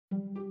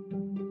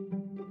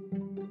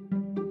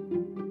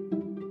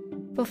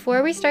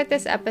Before we start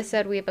this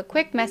episode, we have a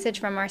quick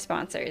message from our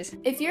sponsors.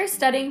 If you're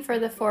studying for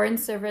the Foreign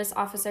Service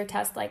Officer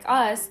test like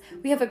us,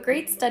 we have a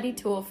great study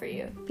tool for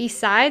you.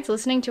 Besides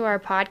listening to our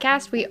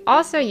podcast, we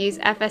also use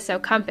FSO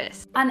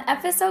Compass. On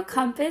FSO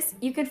Compass,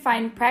 you can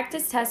find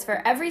practice tests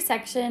for every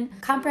section,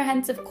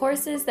 comprehensive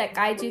courses that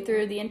guide you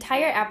through the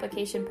entire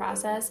application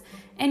process,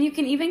 and you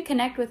can even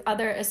connect with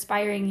other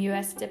aspiring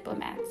U.S.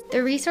 diplomats.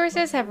 The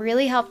resources have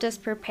really helped us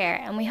prepare,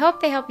 and we hope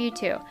they help you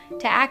too.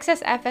 To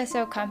access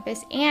FSO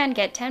Compass and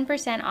get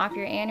 10% off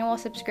your annual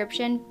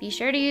subscription, be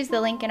sure to use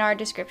the link in our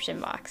description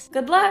box.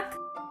 Good luck!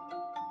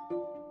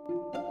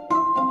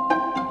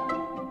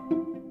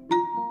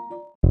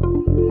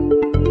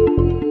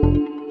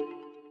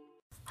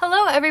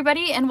 Hello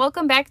everybody, and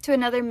welcome back to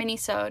another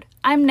mini-sode.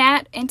 I'm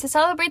Nat, and to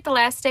celebrate the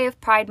last day of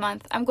Pride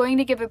Month, I'm going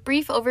to give a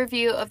brief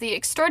overview of the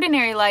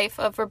extraordinary life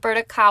of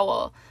Roberta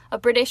Cowell, a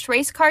British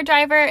race car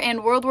driver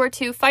and World War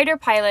II fighter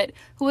pilot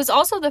who was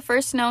also the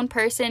first known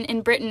person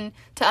in Britain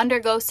to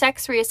undergo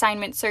sex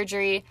reassignment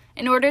surgery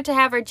in order to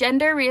have her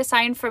gender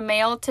reassigned from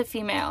male to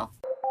female.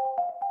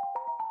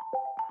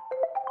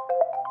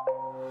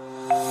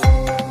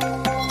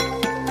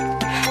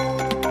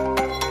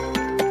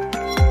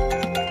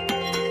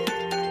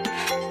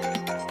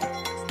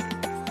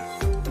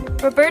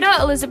 Roberta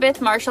Elizabeth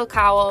Marshall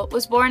Cowell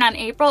was born on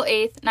April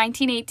 8,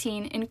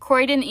 1918, in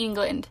Croydon,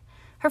 England.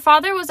 Her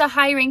father was a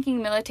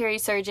high-ranking military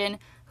surgeon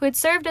who had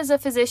served as a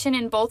physician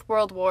in both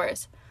World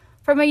Wars.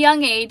 From a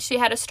young age, she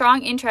had a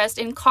strong interest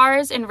in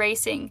cars and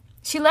racing.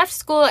 She left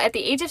school at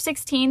the age of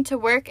 16 to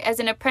work as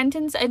an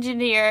apprentice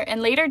engineer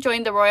and later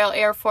joined the Royal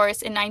Air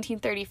Force in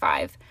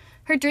 1935.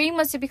 Her dream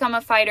was to become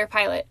a fighter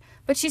pilot,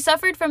 but she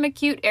suffered from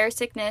acute air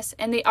sickness,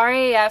 and the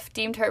RAF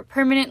deemed her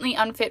permanently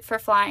unfit for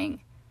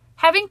flying.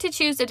 Having to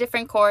choose a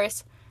different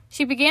course,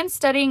 she began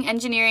studying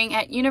engineering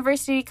at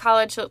University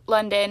College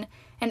London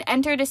and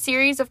entered a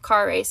series of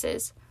car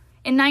races.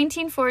 In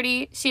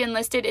 1940, she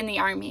enlisted in the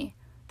Army.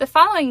 The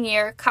following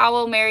year,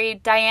 Cowell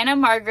married Diana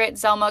Margaret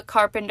Zelma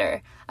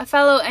Carpenter, a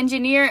fellow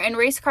engineer and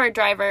race car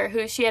driver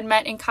who she had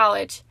met in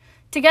college.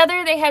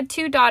 Together, they had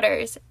two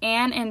daughters,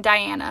 Anne and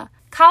Diana.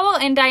 Cowell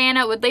and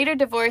Diana would later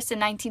divorce in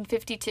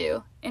 1952.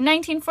 In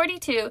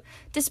 1942,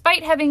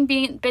 despite having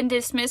been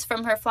dismissed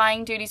from her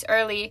flying duties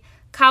early,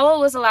 Cowell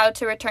was allowed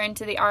to return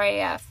to the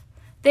RAF.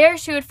 There,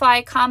 she would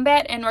fly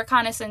combat and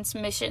reconnaissance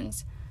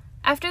missions.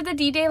 After the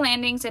D-Day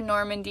landings in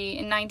Normandy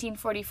in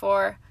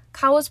 1944,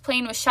 Cowell's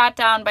plane was shot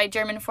down by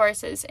German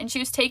forces, and she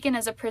was taken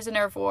as a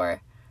prisoner of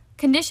war.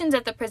 Conditions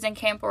at the prison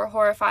camp were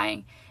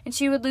horrifying, and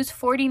she would lose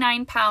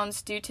 49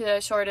 pounds due to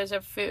a shortage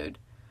of food.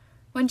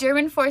 When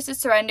German forces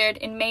surrendered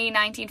in May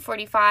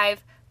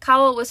 1945,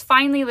 Cowell was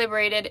finally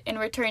liberated and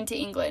returned to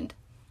England.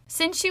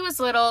 Since she was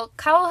little,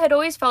 Cowell had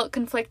always felt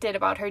conflicted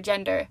about her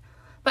gender.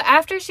 But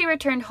after she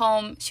returned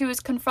home, she was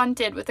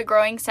confronted with a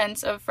growing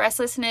sense of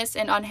restlessness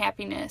and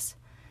unhappiness.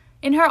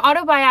 In her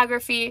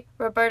autobiography,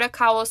 Roberta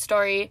Cowell's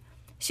Story,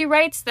 she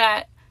writes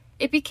that,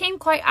 "It became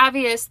quite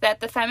obvious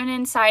that the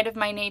feminine side of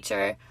my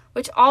nature,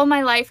 which all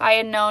my life I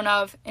had known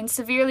of and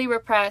severely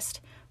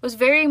repressed, was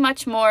very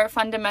much more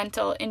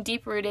fundamental and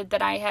deep-rooted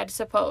than I had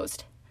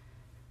supposed."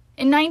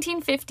 In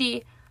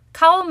 1950,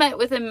 Cowell met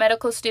with a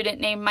medical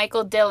student named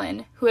Michael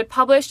Dillon, who had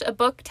published a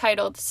book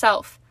titled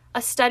Self,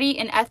 A Study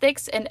in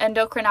Ethics and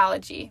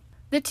Endocrinology.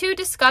 The two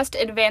discussed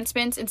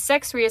advancements in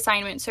sex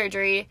reassignment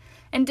surgery,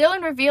 and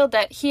Dillon revealed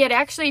that he had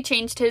actually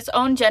changed his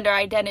own gender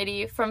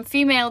identity from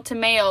female to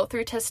male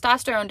through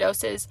testosterone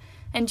doses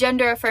and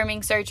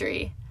gender-affirming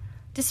surgery.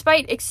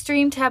 Despite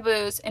extreme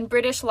taboos and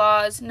British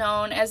laws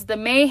known as the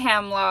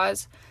Mayhem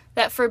Laws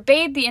that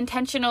forbade the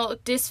intentional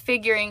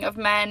disfiguring of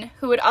men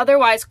who would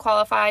otherwise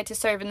qualify to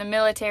serve in the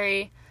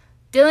military,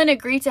 Dillon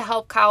agreed to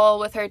help Cowell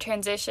with her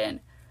transition.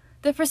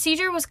 The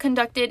procedure was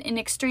conducted in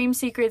extreme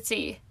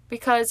secrecy,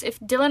 because if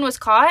Dillon was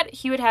caught,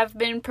 he would have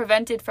been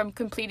prevented from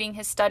completing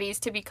his studies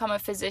to become a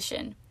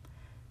physician.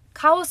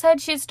 Cowell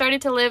said she had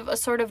started to live a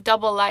sort of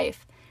double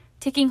life,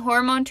 taking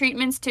hormone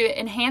treatments to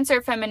enhance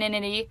her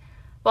femininity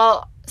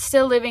while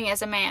still living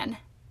as a man.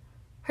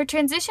 Her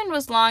transition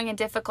was long and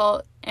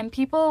difficult, and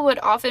people would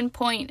often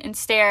point and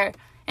stare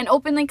and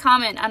openly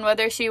comment on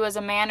whether she was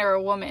a man or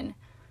a woman.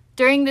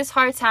 During this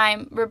hard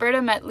time,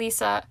 Roberta met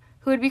Lisa,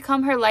 who would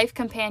become her life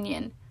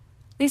companion.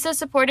 Lisa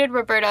supported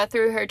Roberta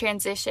through her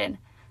transition,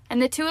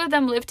 and the two of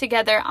them lived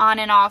together on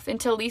and off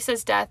until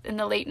Lisa's death in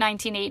the late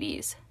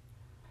 1980s.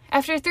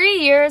 After 3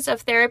 years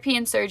of therapy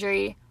and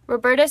surgery,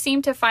 Roberta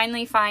seemed to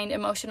finally find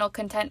emotional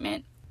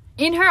contentment.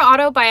 In her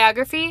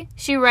autobiography,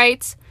 she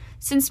writes,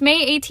 "Since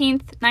May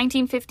 18,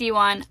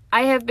 1951,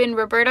 I have been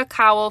Roberta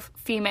Cowell,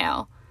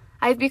 female.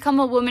 I have become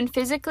a woman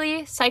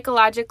physically,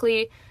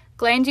 psychologically,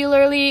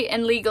 glandularly,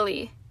 and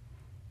legally."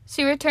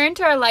 She returned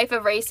to her life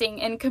of racing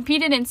and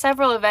competed in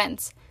several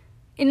events.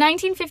 In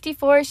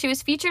 1954, she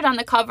was featured on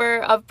the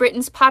cover of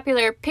Britain's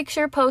popular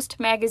Picture Post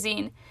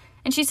magazine,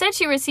 and she said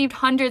she received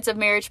hundreds of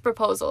marriage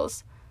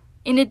proposals.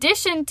 In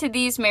addition to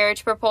these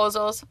marriage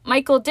proposals,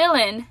 Michael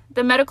Dillon,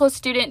 the medical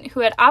student who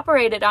had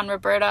operated on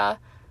Roberta,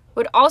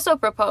 would also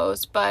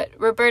propose, but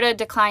Roberta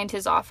declined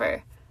his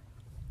offer.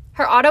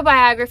 Her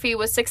autobiography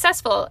was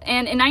successful,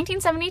 and in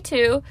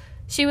 1972,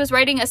 she was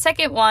writing a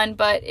second one,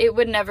 but it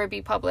would never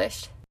be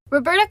published.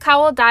 Roberta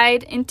Cowell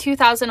died in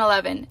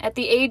 2011 at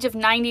the age of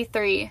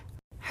 93.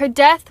 Her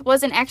death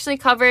wasn't actually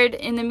covered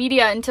in the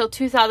media until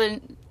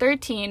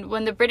 2013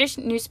 when the British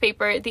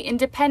newspaper The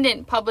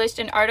Independent published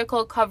an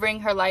article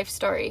covering her life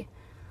story.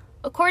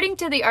 According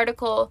to the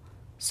article,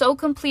 so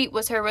complete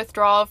was her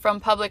withdrawal from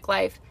public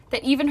life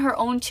that even her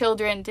own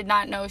children did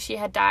not know she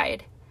had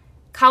died.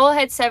 Cowell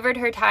had severed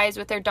her ties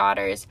with her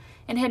daughters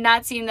and had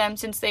not seen them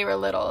since they were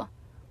little.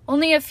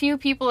 Only a few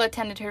people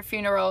attended her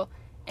funeral,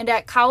 and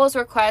at Cowell's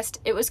request,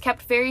 it was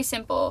kept very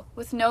simple,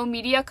 with no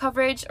media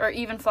coverage or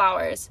even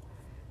flowers.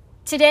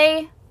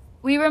 Today,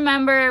 we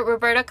remember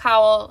Roberta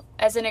Cowell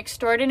as an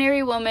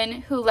extraordinary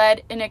woman who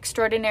led an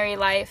extraordinary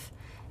life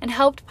and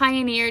helped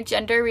pioneer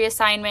gender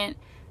reassignment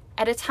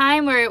at a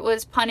time where it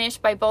was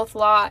punished by both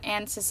law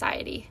and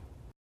society.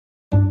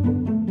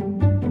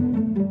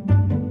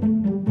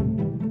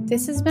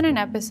 This has been an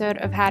episode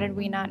of How Did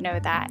We Not Know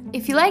That?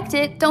 If you liked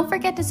it, don't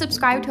forget to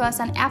subscribe to us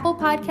on Apple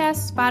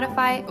Podcasts,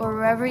 Spotify, or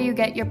wherever you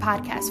get your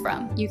podcasts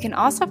from. You can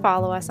also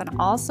follow us on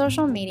all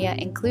social media,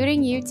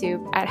 including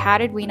YouTube, at How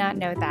Did We Not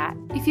Know That?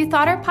 If you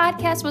thought our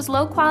podcast was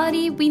low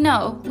quality, we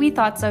know. We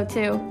thought so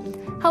too.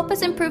 Help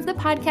us improve the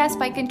podcast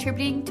by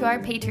contributing to our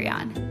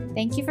Patreon.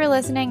 Thank you for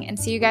listening, and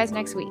see you guys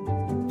next week.